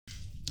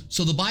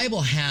So the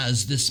Bible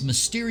has this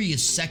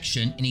mysterious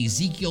section in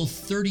Ezekiel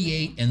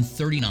 38 and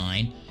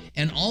 39,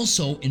 and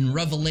also in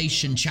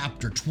Revelation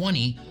chapter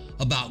 20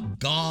 about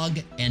Gog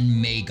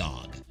and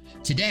Magog.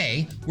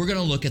 Today, we're going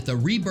to look at the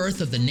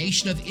rebirth of the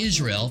nation of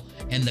Israel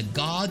and the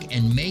Gog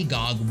and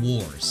Magog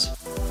wars.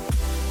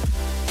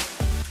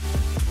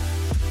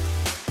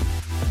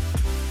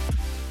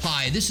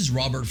 Hi, this is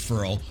Robert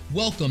Furrow.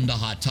 Welcome to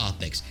Hot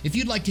Topics. If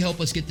you'd like to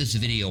help us get this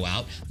video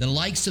out, then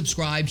like,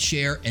 subscribe,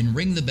 share, and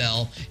ring the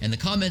bell, and the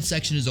comment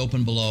section is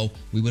open below.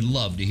 We would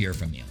love to hear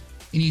from you.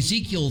 In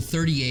Ezekiel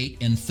 38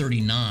 and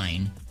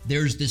 39,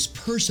 there's this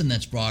person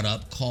that's brought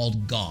up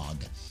called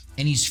Gog,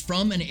 and he's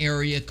from an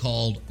area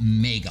called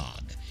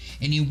Magog,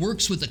 and he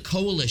works with a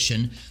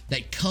coalition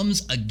that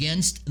comes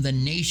against the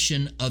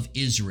nation of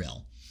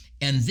Israel.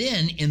 And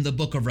then in the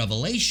book of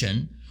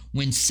Revelation,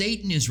 when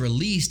Satan is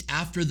released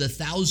after the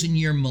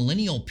 1,000-year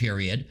millennial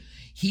period,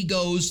 he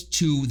goes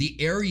to the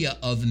area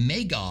of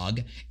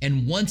Magog,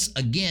 and once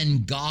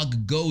again,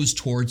 Gog goes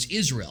towards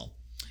Israel.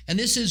 And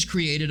this has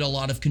created a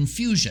lot of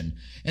confusion,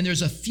 and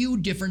there's a few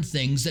different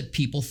things that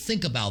people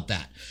think about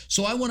that.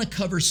 So I want to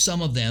cover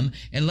some of them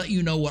and let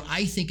you know what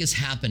I think is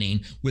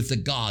happening with the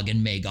Gog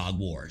and Magog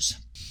wars.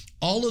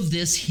 All of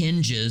this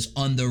hinges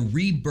on the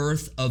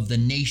rebirth of the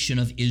nation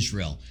of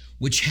Israel,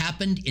 which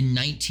happened in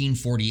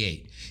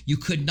 1948. You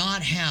could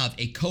not have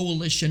a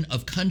coalition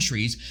of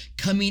countries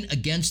coming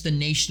against the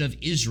nation of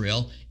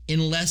Israel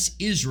unless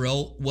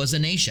Israel was a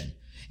nation.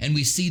 And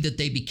we see that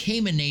they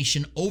became a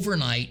nation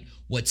overnight,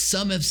 what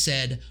some have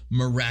said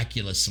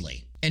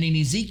miraculously. And in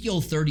Ezekiel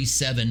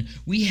 37,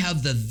 we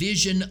have the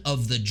vision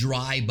of the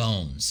dry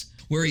bones,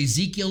 where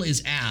Ezekiel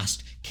is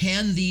asked,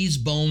 can these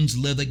bones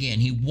live again?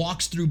 He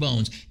walks through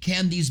bones.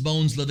 Can these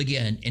bones live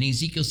again? And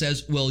Ezekiel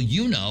says, well,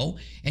 you know.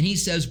 And he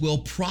says, well,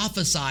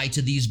 prophesy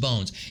to these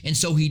bones. And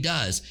so he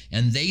does.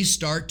 And they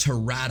start to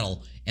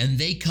rattle, and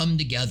they come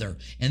together.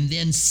 And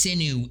then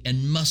sinew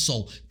and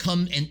muscle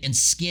come, and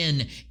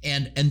skin,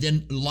 and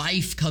then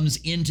life comes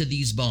into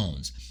these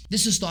bones.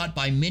 This is thought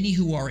by many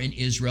who are in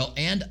Israel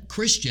and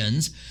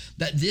Christians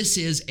that this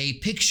is a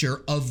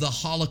picture of the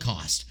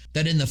Holocaust,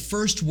 that in the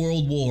First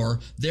World War,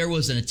 there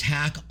was an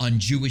attack on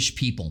Jewish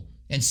people,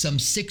 and some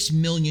 6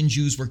 million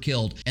Jews were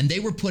killed, and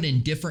they were put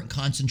in different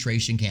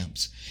concentration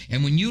camps.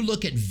 And when you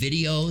look at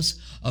videos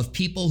of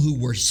people who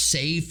were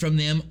saved from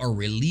them or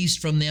released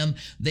from them,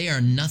 they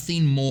are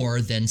nothing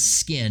more than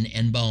skin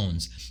and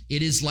bones.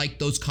 It is like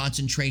those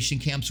concentration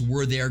camps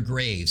were their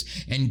graves,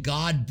 and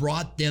God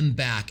brought them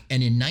back.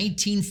 And in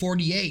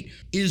 1948,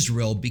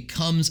 Israel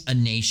becomes a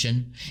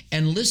nation.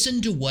 And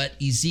listen to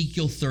what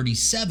Ezekiel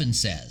 37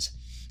 says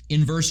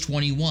in verse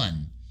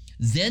 21.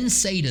 Then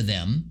say to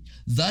them,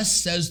 thus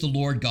says the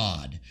Lord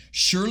God,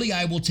 surely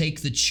I will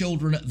take the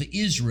children of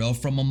Israel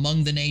from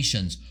among the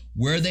nations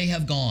where they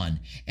have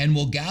gone, and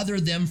will gather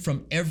them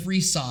from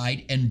every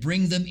side and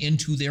bring them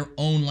into their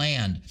own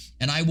land.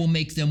 And I will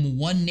make them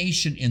one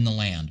nation in the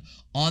land,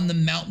 on the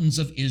mountains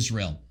of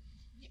Israel.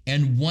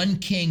 And one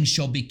king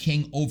shall be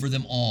king over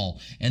them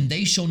all, and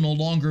they shall no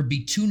longer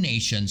be two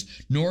nations,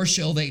 nor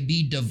shall they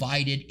be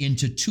divided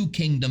into two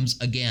kingdoms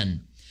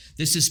again.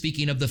 This is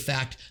speaking of the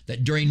fact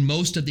that during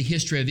most of the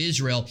history of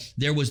Israel,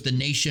 there was the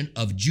nation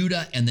of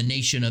Judah and the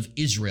nation of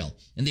Israel.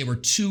 And they were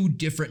two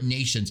different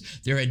nations.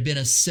 There had been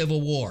a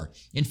civil war.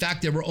 In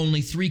fact, there were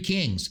only 3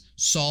 kings,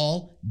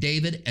 Saul,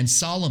 David, and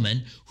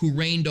Solomon, who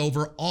reigned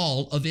over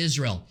all of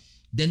Israel.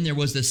 Then there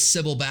was the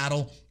civil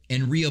battle,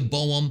 and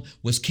Rehoboam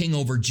was king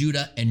over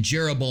Judah, and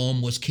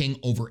Jeroboam was king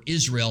over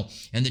Israel,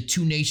 and the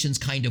two nations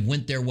kind of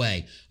went their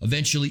way.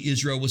 Eventually,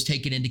 Israel was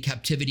taken into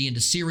captivity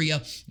into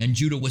Syria, and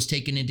Judah was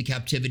taken into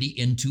captivity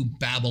into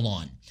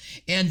Babylon.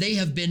 And they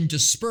have been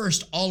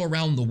dispersed all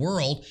around the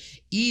world,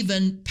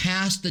 even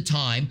past the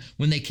time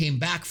when they came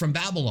back from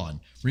Babylon.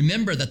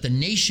 Remember that the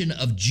nation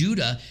of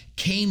Judah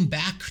came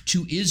back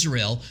to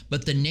Israel,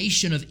 but the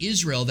nation of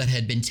Israel that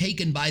had been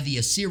taken by the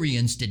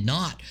Assyrians did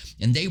not,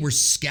 and they were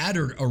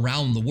scattered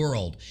around the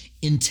world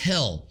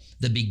until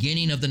the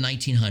beginning of the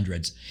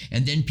 1900s.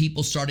 And then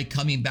people started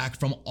coming back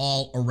from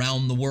all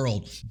around the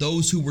world.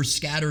 Those who were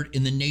scattered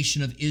in the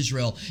nation of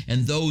Israel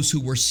and those who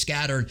were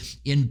scattered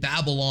in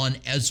Babylon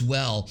as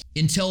well,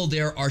 until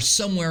there are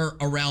somewhere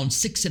around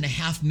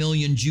 6.5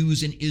 million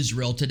Jews in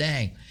Israel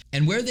today.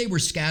 And where they were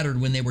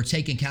scattered when they were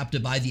taken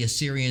captive by the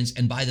Assyrians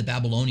and by the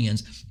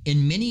Babylonians,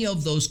 in many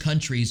of those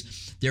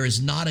countries, there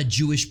is not a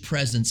Jewish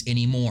presence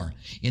anymore.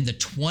 In the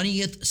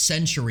 20th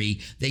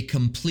century, they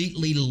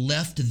completely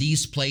left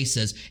these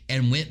places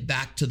and went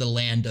back to the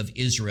land of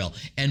Israel.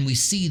 And we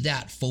see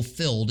that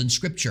fulfilled in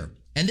Scripture.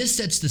 And this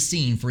sets the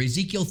scene for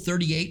Ezekiel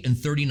 38 and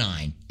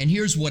 39. And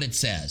here's what it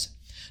says.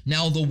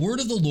 Now the word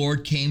of the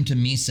Lord came to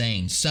me,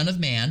 saying, Son of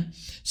man,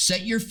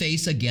 set your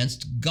face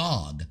against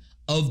Gog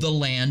of the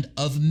land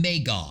of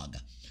Magog.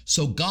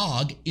 So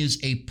Gog is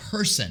a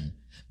person.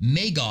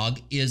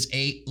 Magog is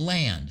a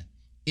land.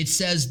 It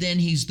says then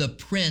he's the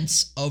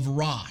prince of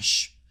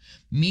Rosh,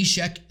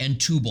 Meshech, and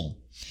Tubal,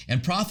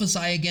 and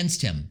prophesy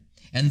against him.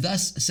 And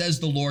thus says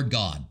the Lord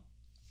God,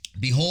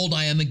 Behold,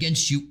 I am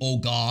against you, O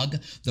Gog,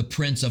 the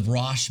prince of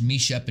Rosh,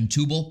 Meshech, and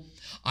Tubal.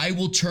 I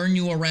will turn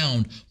you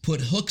around, put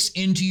hooks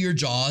into your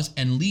jaws,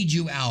 and lead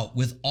you out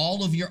with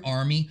all of your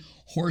army,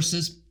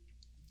 horses,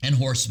 and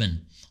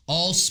horsemen,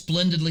 all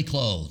splendidly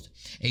clothed,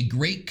 a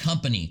great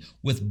company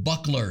with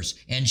bucklers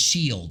and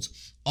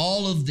shields,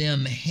 all of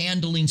them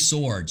handling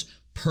swords.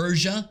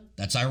 Persia,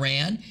 that's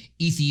Iran,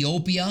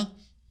 Ethiopia,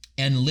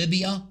 and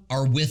Libya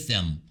are with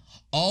them,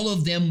 all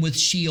of them with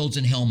shields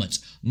and helmets,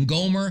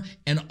 Gomer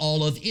and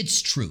all of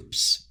its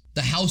troops.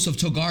 The house of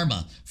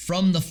Togarmah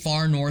from the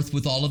far north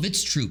with all of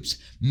its troops.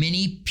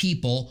 Many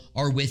people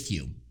are with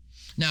you.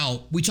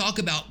 Now, we talk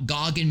about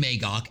Gog and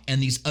Magog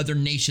and these other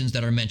nations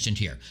that are mentioned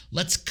here.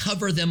 Let's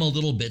cover them a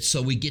little bit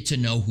so we get to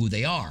know who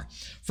they are.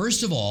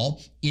 First of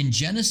all, in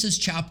Genesis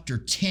chapter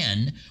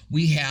 10,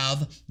 we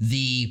have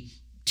the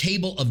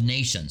table of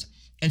nations.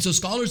 And so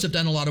scholars have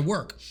done a lot of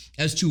work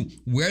as to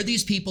where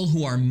these people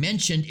who are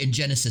mentioned in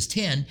Genesis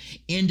 10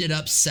 ended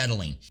up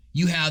settling.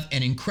 You have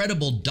an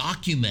incredible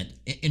document.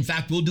 In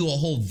fact, we'll do a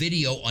whole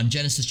video on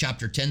Genesis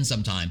chapter 10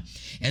 sometime.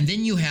 And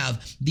then you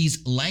have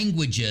these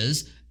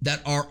languages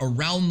that are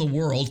around the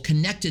world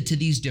connected to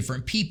these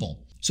different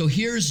people. So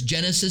here's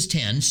Genesis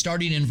 10,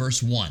 starting in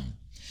verse 1.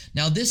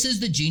 Now this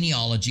is the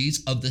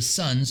genealogies of the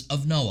sons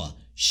of Noah,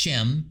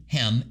 Shem,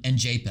 Ham, and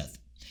Japheth.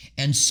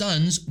 And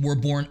sons were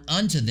born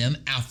unto them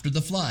after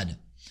the flood.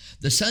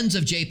 The sons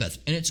of Japheth,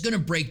 and it's going to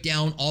break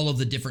down all of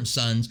the different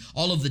sons,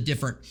 all of the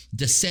different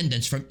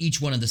descendants from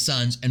each one of the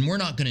sons, and we're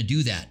not going to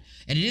do that.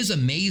 And it is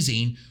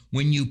amazing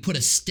when you put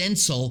a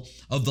stencil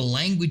of the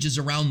languages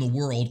around the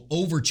world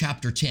over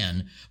chapter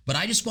 10, but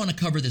I just want to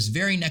cover this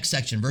very next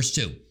section, verse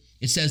 2.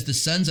 It says, the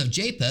sons of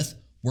Japheth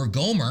were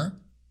Gomer,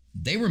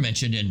 they were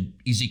mentioned in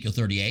Ezekiel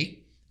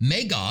 38,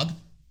 Magog,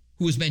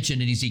 who was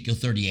mentioned in Ezekiel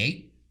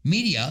 38,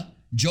 Media,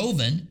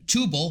 Jovan,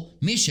 Tubal,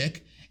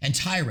 Meshech, and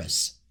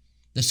Tyrus.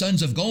 The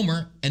sons of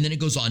Gomer, and then it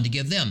goes on to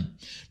give them.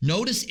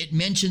 Notice it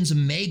mentions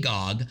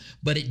Magog,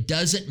 but it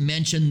doesn't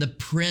mention the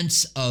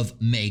prince of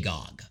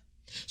Magog.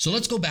 So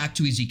let's go back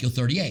to Ezekiel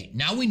 38.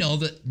 Now we know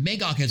that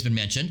Magog has been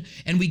mentioned,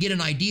 and we get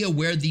an idea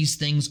where these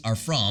things are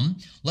from.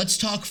 Let's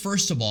talk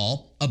first of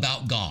all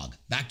about Gog.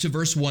 Back to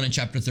verse 1 in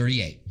chapter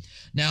 38.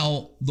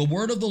 Now the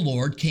word of the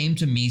Lord came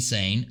to me,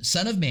 saying,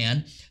 Son of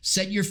man,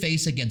 set your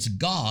face against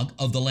Gog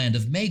of the land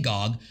of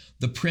Magog,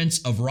 the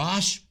prince of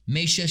Rosh,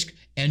 Meshech,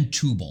 and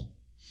Tubal.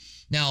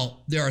 Now,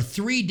 there are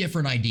three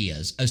different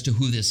ideas as to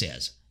who this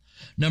is.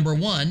 Number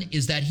one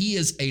is that he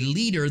is a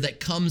leader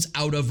that comes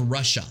out of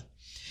Russia.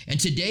 And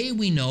today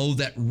we know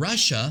that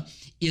Russia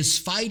is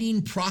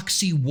fighting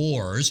proxy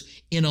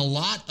wars in a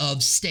lot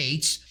of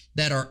states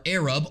that are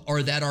Arab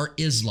or that are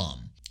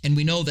Islam. And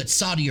we know that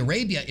Saudi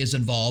Arabia is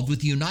involved with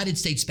the United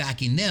States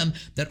backing them,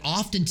 that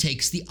often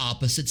takes the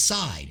opposite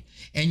side.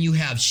 And you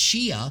have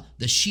Shia,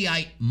 the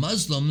Shiite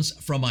Muslims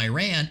from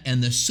Iran,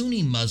 and the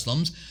Sunni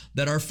Muslims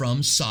that are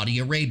from Saudi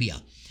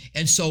Arabia.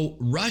 And so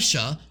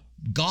Russia,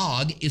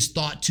 Gog, is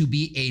thought to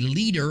be a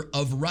leader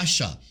of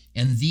Russia.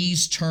 And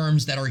these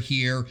terms that are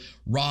here,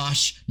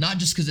 Rosh, not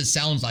just because it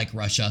sounds like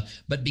Russia,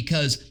 but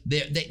because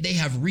they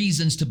have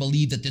reasons to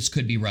believe that this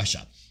could be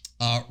Russia.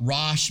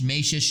 Rosh,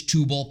 Meshech,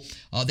 Tubal,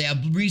 they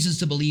have reasons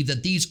to believe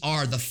that these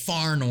are the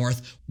far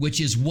north,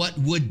 which is what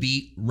would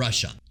be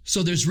Russia.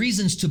 So there's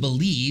reasons to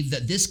believe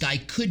that this guy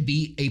could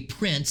be a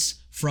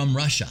prince from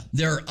Russia.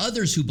 There are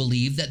others who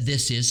believe that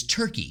this is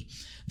Turkey,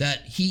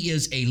 that he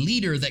is a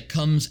leader that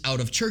comes out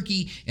of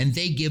Turkey, and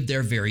they give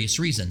their various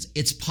reasons.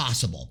 It's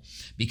possible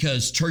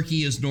because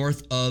Turkey is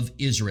north of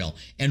Israel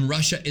and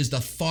Russia is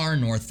the far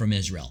north from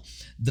Israel.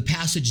 The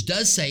passage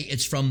does say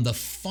it's from the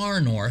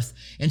far north,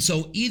 and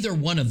so either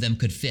one of them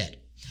could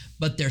fit.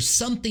 But there's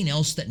something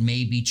else that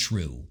may be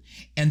true,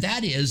 and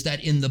that is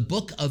that in the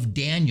book of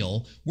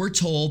Daniel, we're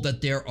told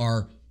that there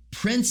are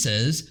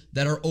princes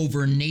that are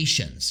over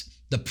nations.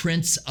 The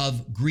prince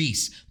of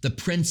Greece, the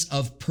prince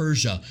of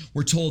Persia.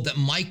 We're told that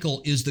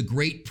Michael is the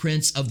great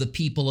prince of the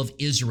people of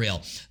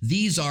Israel.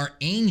 These are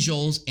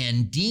angels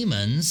and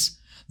demons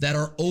that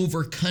are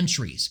over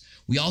countries.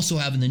 We also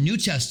have in the New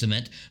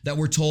Testament that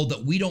we're told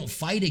that we don't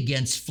fight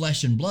against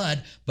flesh and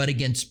blood, but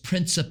against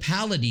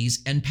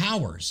principalities and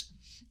powers.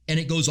 And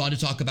it goes on to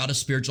talk about a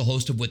spiritual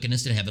host of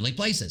wickedness in heavenly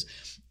places.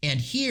 And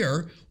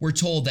here we're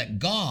told that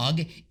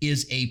Gog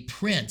is a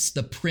prince,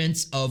 the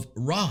prince of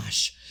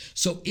Rosh.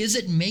 So is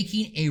it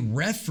making a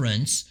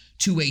reference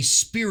to a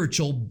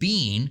spiritual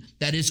being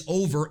that is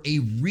over a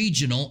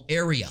regional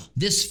area?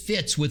 This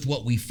fits with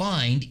what we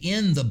find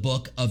in the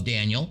book of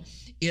Daniel.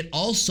 It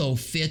also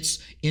fits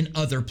in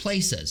other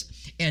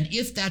places. And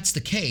if that's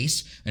the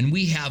case, and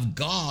we have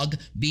Gog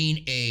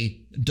being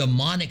a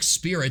demonic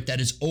spirit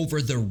that is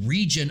over the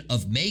region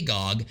of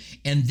Magog,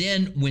 and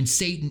then when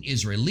Satan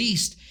is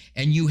released,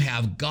 and you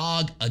have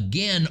Gog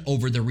again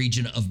over the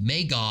region of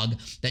Magog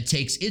that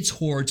takes its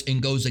hordes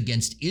and goes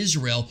against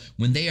Israel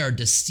when they are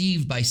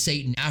deceived by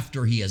Satan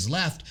after he has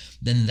left,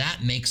 then that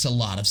makes a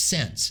lot of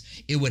sense.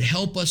 It would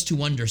help us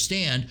to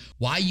understand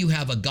why you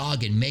have a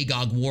Gog and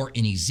Magog war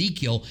in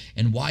Ezekiel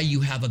and why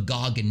you have a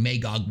Gog and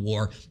Magog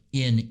war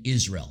in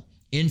Israel.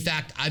 In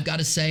fact, I've got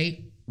to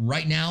say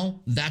right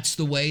now, that's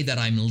the way that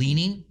I'm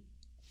leaning.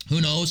 Who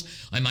knows?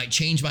 I might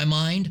change my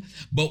mind.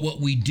 But what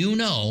we do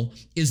know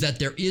is that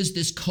there is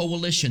this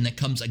coalition that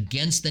comes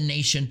against the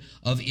nation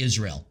of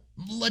Israel.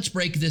 Let's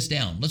break this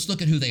down. Let's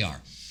look at who they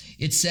are.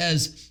 It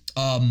says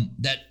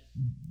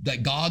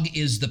that Gog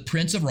is the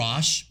prince of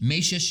Rosh,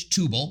 Meshech,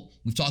 Tubal.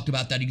 We've talked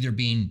about that either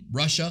being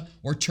Russia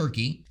or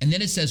Turkey. And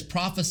then it says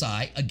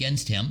prophesy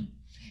against him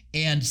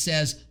and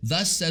says,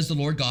 thus says the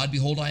Lord God,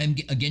 behold, I am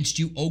against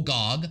you, O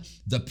Gog,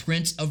 the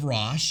prince of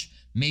Rosh,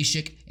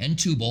 Meshech, and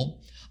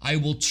Tubal. I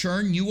will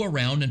turn you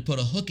around and put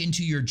a hook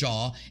into your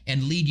jaw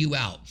and lead you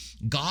out.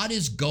 God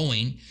is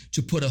going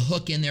to put a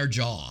hook in their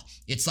jaw.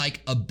 It's like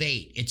a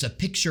bait. It's a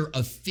picture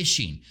of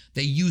fishing.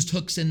 They used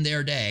hooks in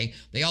their day.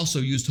 They also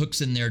used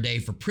hooks in their day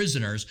for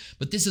prisoners,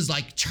 but this is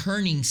like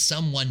turning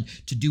someone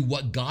to do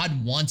what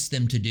God wants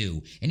them to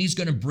do, and he's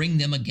going to bring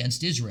them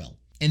against Israel.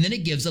 And then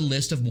it gives a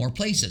list of more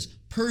places.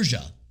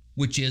 Persia,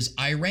 which is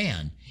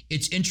Iran.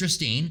 It's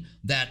interesting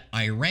that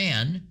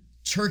Iran,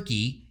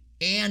 Turkey,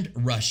 and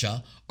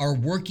Russia are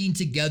working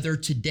together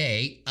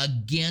today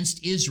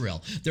against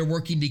Israel. They're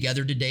working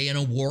together today in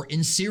a war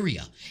in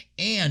Syria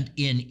and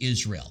in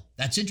Israel.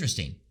 That's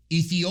interesting.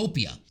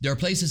 Ethiopia. There are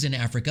places in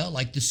Africa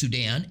like the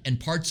Sudan and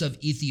parts of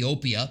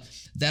Ethiopia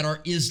that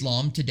are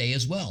Islam today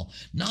as well.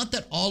 Not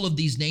that all of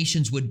these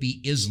nations would be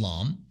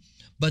Islam,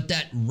 but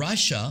that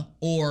Russia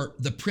or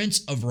the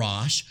Prince of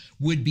Rosh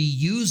would be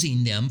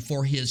using them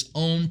for his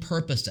own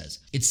purposes.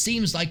 It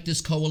seems like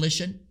this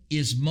coalition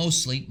is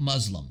mostly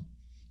Muslim.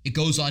 It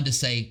goes on to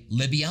say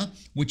Libya,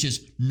 which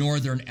is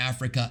northern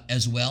Africa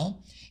as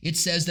well. It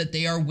says that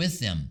they are with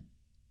them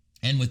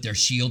and with their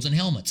shields and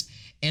helmets.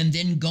 And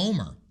then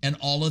Gomer and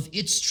all of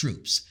its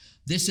troops.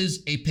 This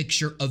is a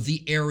picture of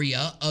the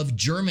area of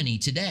Germany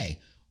today.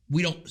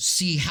 We don't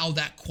see how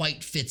that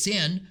quite fits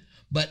in,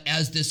 but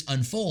as this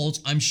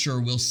unfolds, I'm sure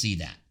we'll see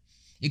that.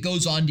 It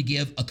goes on to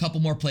give a couple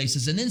more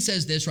places and then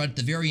says this right at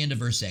the very end of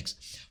verse 6.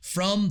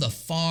 From the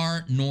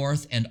far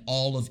north and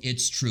all of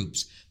its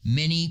troops,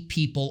 many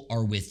people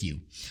are with you.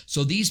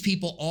 So these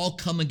people all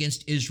come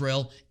against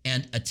Israel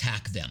and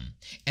attack them.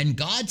 And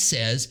God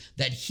says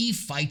that he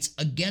fights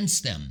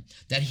against them,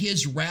 that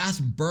his wrath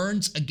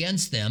burns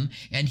against them,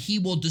 and he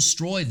will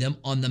destroy them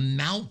on the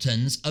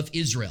mountains of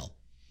Israel.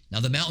 Now,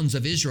 the mountains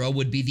of Israel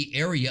would be the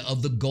area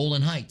of the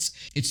Golan Heights.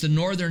 It's the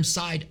northern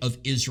side of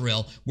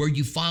Israel where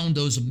you found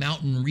those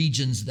mountain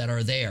regions that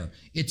are there.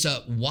 It's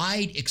a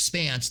wide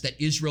expanse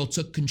that Israel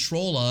took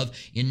control of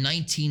in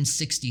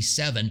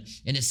 1967,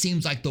 and it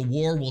seems like the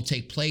war will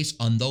take place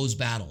on those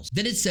battles.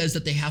 Then it says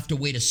that they have to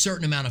wait a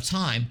certain amount of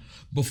time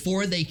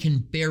before they can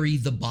bury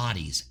the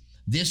bodies.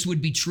 This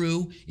would be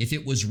true if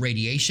it was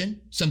radiation,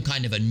 some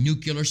kind of a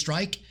nuclear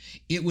strike.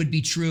 It would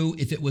be true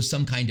if it was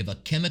some kind of a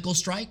chemical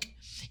strike.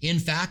 In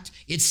fact,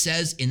 it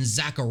says in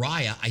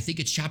Zechariah, I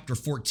think it's chapter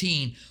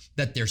 14,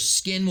 that their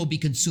skin will be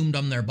consumed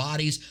on their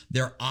bodies,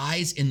 their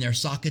eyes in their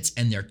sockets,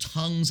 and their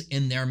tongues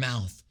in their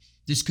mouth.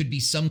 This could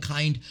be some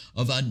kind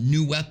of a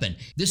new weapon.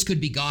 This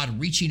could be God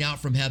reaching out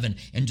from heaven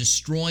and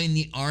destroying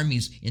the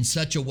armies in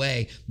such a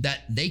way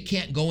that they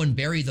can't go and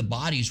bury the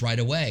bodies right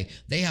away.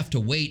 They have to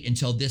wait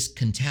until this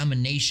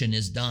contamination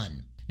is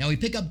done. Now we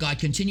pick up God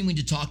continuing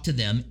to talk to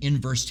them in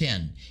verse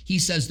 10. He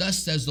says, thus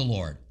says the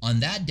Lord, on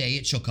that day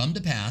it shall come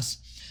to pass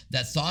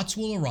that thoughts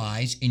will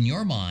arise in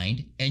your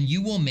mind, and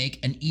you will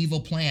make an evil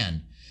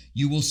plan.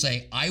 You will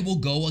say, I will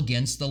go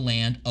against the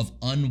land of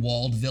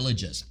unwalled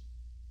villages.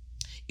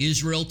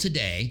 Israel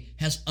today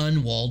has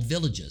unwalled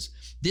villages.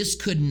 This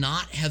could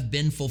not have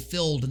been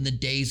fulfilled in the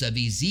days of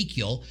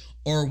Ezekiel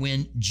or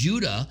when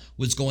Judah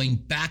was going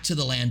back to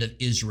the land of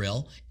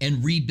Israel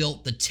and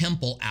rebuilt the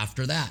temple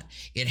after that.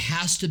 It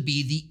has to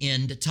be the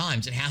end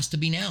times. It has to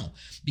be now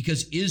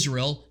because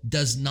Israel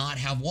does not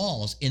have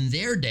walls. In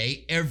their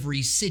day,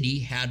 every city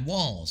had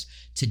walls.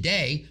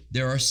 Today,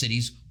 there are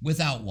cities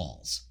without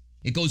walls.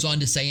 It goes on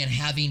to say, and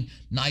having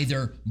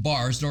neither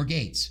bars nor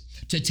gates,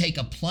 to take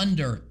a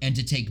plunder and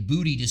to take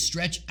booty, to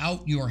stretch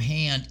out your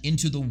hand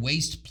into the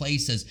waste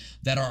places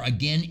that are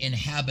again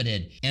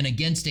inhabited, and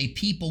against a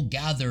people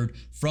gathered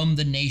from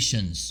the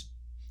nations,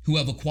 who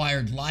have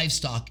acquired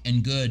livestock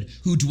and good,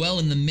 who dwell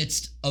in the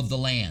midst of the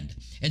land.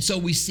 And so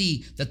we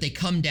see that they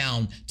come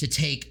down to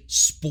take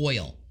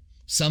spoil.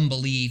 Some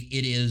believe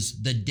it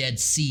is the Dead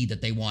Sea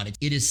that they wanted.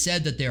 It is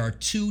said that there are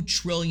 $2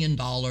 trillion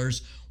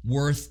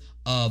worth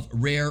of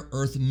rare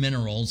earth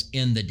minerals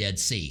in the Dead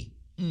Sea.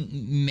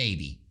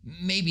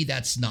 Maybe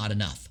that's not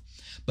enough.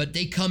 But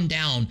they come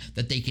down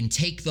that they can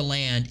take the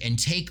land and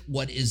take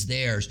what is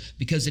theirs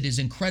because it is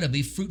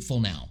incredibly fruitful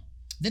now.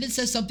 Then it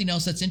says something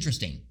else that's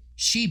interesting.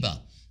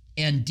 Sheba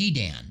and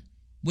Dedan,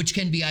 which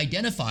can be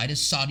identified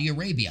as Saudi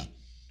Arabia,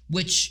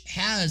 which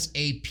has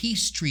a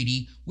peace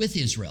treaty with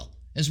Israel,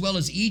 as well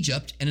as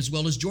Egypt and as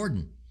well as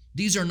Jordan.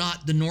 These are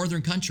not the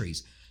northern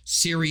countries.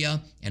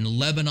 Syria and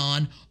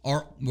Lebanon,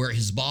 are where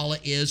Hezbollah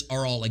is,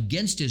 are all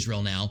against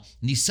Israel now.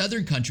 And these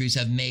southern countries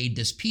have made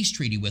this peace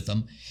treaty with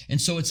them. And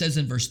so it says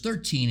in verse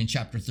 13 in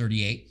chapter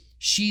 38,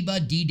 Sheba,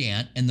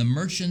 Dedan, and the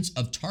merchants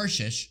of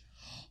Tarshish,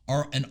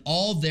 and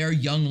all their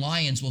young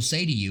lions will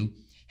say to you,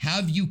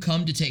 have you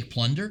come to take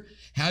plunder?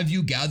 Have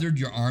you gathered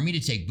your army to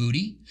take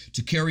booty,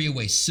 to carry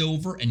away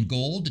silver and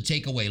gold, to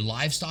take away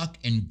livestock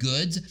and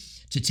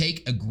goods, to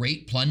take a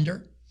great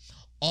plunder?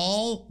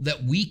 All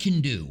that we can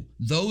do,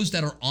 those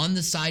that are on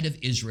the side of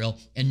Israel,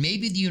 and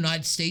maybe the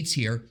United States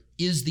here,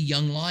 is the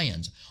young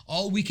lions.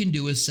 All we can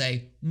do is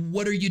say,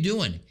 what are you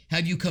doing?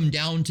 Have you come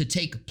down to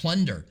take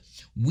plunder?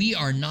 We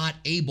are not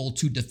able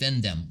to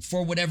defend them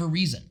for whatever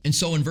reason. And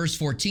so in verse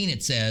 14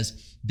 it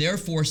says,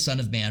 therefore, son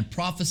of man,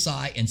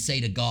 prophesy and say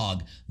to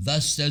Gog,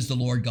 thus says the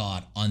Lord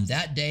God, on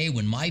that day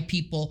when my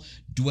people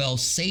dwell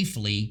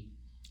safely,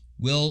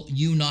 will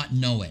you not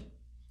know it?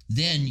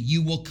 Then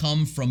you will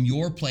come from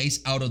your place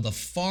out of the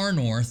far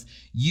north,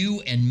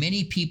 you and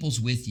many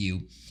peoples with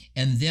you,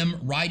 and them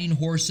riding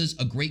horses,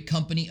 a great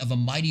company of a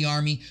mighty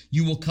army.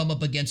 You will come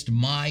up against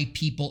my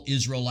people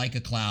Israel like a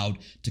cloud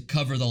to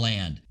cover the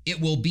land. It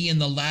will be in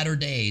the latter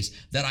days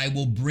that I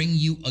will bring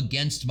you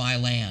against my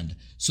land,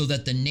 so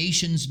that the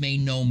nations may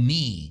know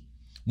me,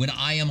 when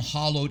I am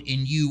hallowed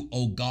in you,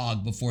 O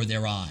Gog, before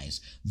their eyes.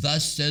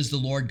 Thus says the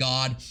Lord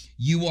God,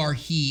 you are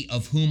he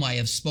of whom I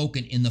have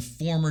spoken in the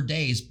former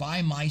days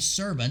by my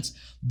servants,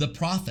 the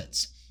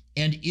prophets,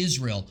 and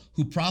Israel,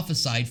 who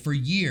prophesied for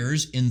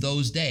years in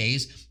those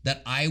days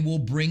that I will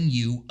bring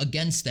you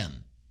against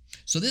them.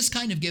 So this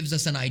kind of gives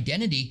us an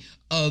identity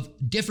of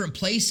different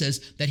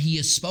places that he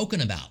has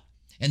spoken about.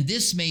 And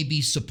this may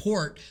be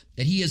support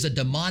that he is a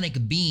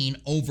demonic being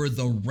over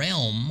the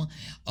realm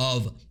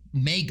of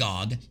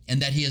Magog,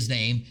 and that his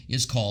name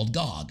is called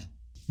Gog.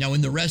 Now,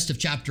 in the rest of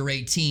chapter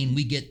 18,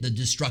 we get the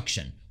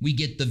destruction. We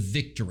get the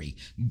victory.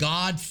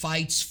 God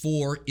fights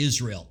for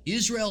Israel.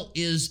 Israel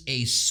is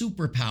a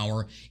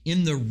superpower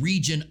in the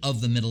region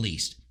of the Middle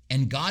East,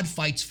 and God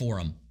fights for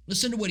them.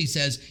 Listen to what he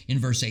says in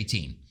verse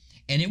 18.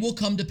 And it will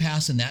come to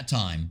pass in that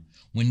time,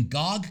 when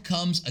Gog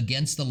comes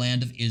against the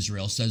land of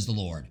Israel, says the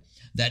Lord,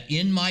 that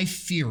in my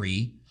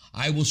fury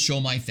I will show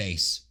my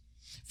face.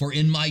 For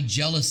in my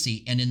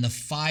jealousy and in the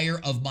fire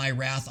of my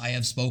wrath I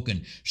have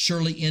spoken.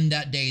 Surely in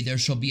that day there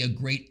shall be a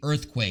great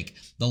earthquake,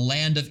 the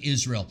land of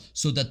Israel,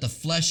 so that the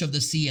flesh of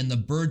the sea and the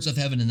birds of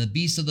heaven and the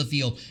beasts of the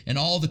field and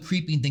all the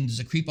creeping things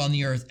that creep on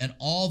the earth and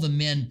all the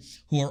men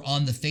who are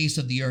on the face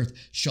of the earth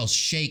shall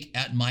shake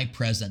at my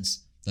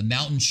presence. The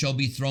mountains shall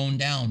be thrown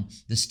down,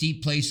 the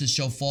steep places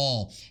shall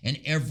fall, and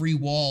every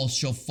wall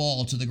shall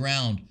fall to the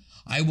ground.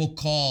 I will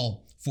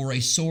call for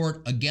a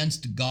sword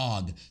against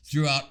Gog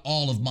throughout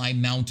all of my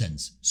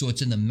mountains. So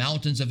it's in the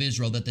mountains of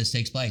Israel that this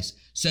takes place,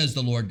 says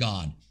the Lord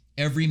God.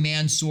 Every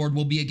man's sword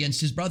will be against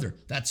his brother.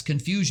 That's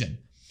confusion.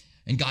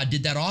 And God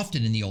did that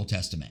often in the Old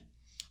Testament.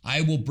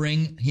 I will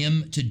bring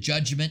him to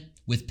judgment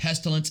with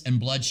pestilence and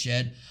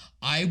bloodshed.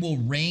 I will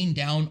rain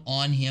down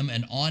on him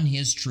and on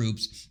his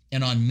troops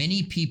and on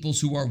many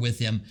peoples who are with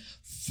him,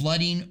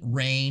 flooding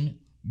rain,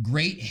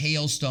 great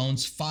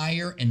hailstones,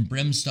 fire and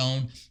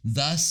brimstone.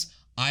 Thus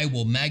I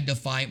will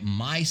magnify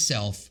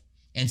myself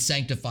and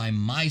sanctify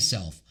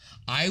myself.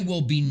 I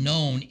will be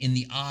known in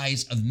the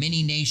eyes of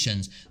many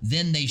nations.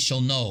 Then they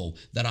shall know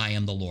that I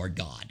am the Lord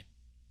God.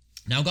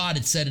 Now, God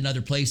had said in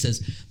other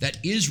places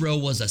that Israel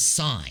was a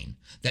sign,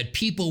 that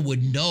people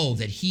would know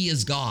that he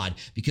is God,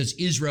 because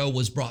Israel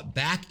was brought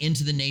back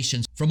into the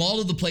nations from all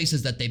of the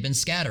places that they've been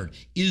scattered.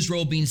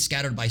 Israel being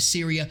scattered by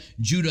Syria,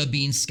 Judah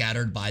being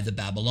scattered by the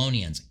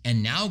Babylonians.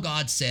 And now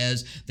God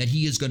says that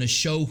he is going to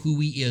show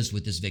who he is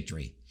with this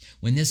victory.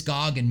 When this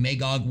Gog and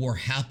Magog war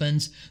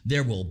happens,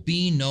 there will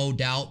be no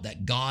doubt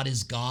that God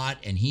is God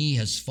and he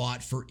has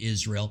fought for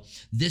Israel.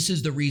 This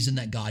is the reason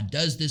that God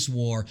does this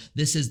war.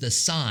 This is the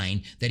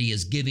sign that he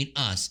is giving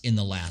us in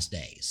the last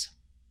days.